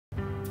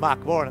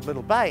Mark Moran at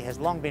Little Bay has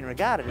long been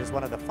regarded as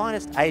one of the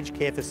finest aged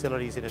care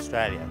facilities in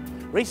Australia.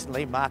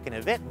 Recently, Mark and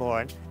Yvette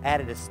Moran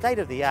added a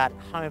state-of-the-art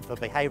home for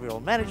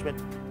behavioural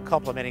management,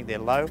 complementing their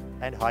low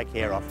and high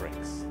care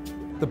offerings.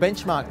 The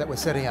benchmark that we're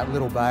setting at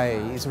Little Bay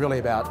is really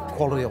about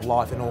quality of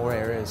life in all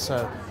areas.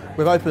 So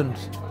we've opened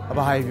a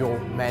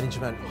behavioural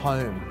management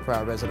home for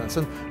our residents,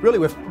 and really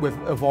we've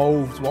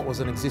evolved what was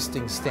an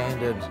existing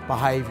standard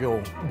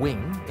behavioural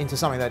wing into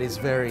something that is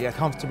very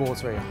comfortable,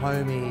 it's very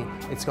homey,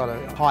 it's got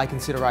a high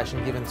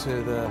consideration given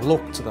to the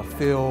look, to the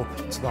feel,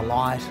 to the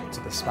light, to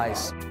the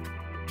space.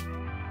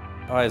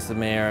 I, as the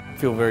Mayor,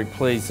 feel very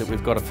pleased that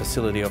we've got a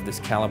facility of this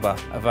calibre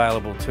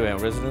available to our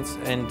residents,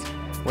 and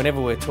whenever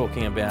we're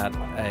talking about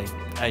an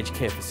aged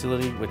care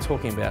facility, we're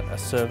talking about a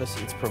service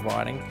it's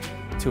providing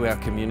to our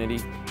community,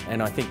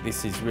 and I think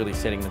this is really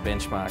setting the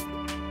benchmark.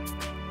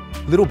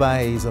 Little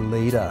Bay is a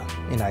leader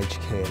in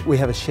aged care. We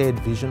have a shared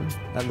vision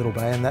at Little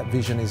Bay, and that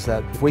vision is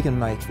that if we can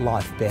make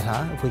life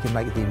better, if we can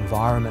make the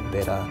environment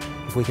better,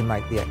 if we can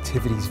make the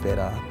activities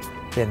better,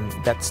 then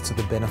that's to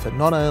the benefit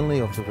not only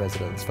of the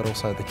residents but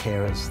also the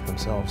carers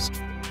themselves.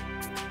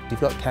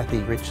 You've got Kathy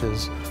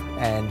Riches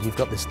and you've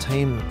got this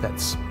team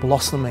that's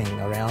blossoming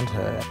around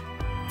her.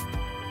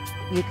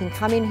 You can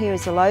come in here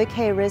as a low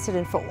care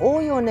resident for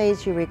all your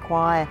needs you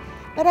require,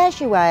 but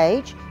as you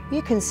age,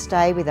 you can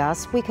stay with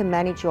us. We can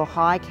manage your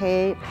high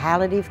care,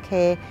 palliative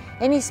care,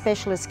 any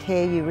specialist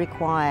care you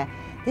require.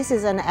 This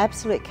is an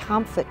absolute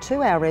comfort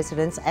to our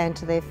residents and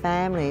to their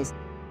families.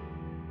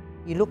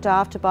 You're looked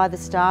after by the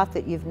staff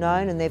that you've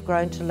known, and they've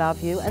grown to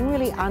love you and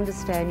really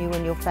understand you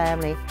and your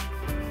family.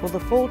 Well, the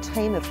full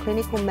team of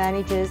clinical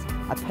managers,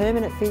 a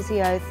permanent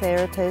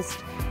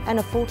physiotherapist and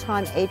a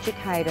full-time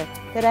educator,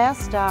 that our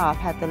staff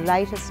have the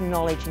latest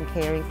knowledge in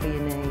caring for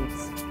your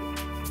needs.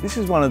 This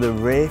is one of the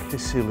rare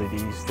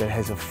facilities that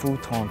has a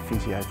full-time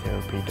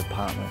physiotherapy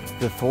department.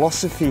 The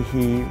philosophy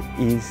here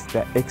is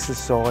that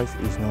exercise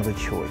is not a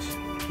choice.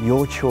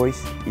 Your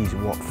choice is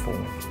what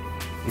form.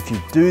 If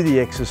you do the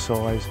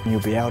exercise,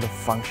 you'll be able to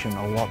function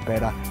a lot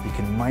better. You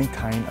can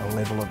maintain a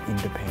level of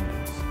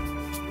independence.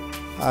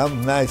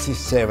 I'm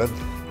 97,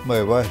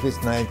 my wife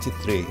is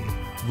 93.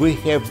 We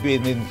have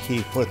been in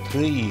here for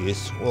 3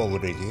 years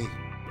already.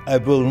 I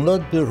will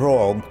not be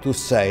wrong to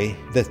say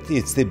that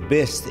it's the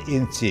best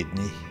in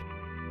Sydney.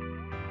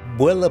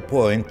 Well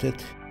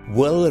appointed,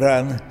 well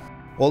run.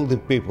 All the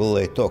people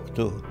I talk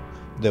to,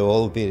 they're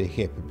all very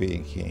happy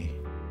being here.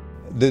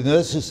 The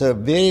nurses are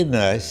very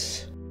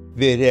nice,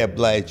 very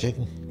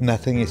obliging.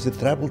 Nothing is a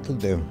trouble to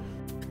them.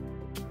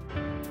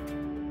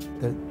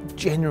 They're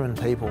genuine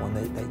people, and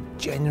they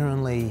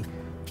genuinely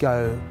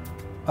go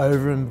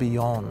over and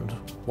beyond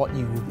what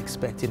you would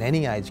expect in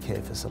any aged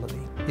care facility.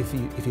 If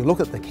you look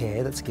at the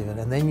care that's given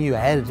and then you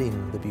add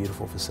in the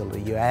beautiful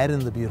facility, you add in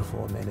the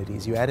beautiful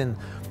amenities, you add in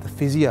the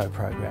physio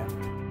program,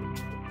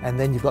 and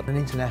then you've got an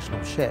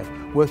international chef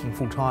working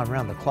full-time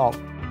around the clock.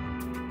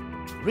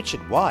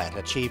 Richard Wyatt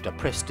achieved a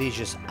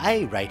prestigious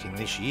A rating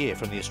this year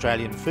from the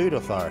Australian Food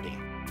Authority,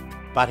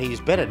 but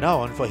he's better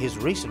known for his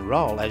recent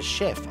role as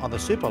chef on the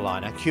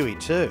superliner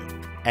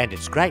QE2, and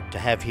it's great to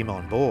have him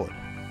on board.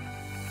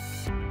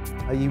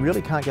 You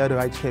really can't go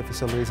to aged care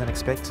facilities and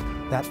expect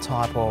that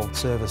type of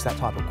service, that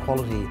type of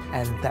quality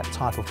and that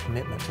type of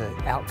commitment to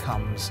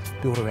outcomes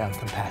built around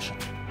compassion.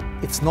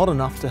 It's not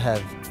enough to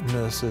have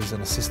nurses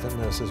and assistant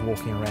nurses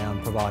walking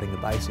around providing the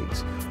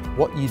basics.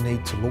 What you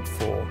need to look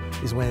for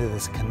is whether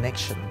there's a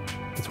connection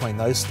between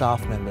those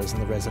staff members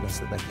and the residents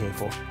that they care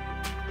for.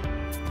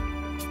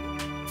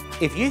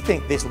 If you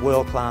think this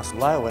world-class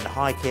low and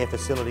high care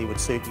facility would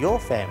suit your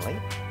family,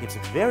 it's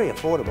very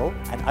affordable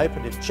and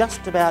open to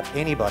just about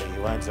anybody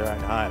who owns their own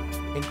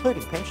home,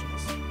 including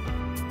pensioners.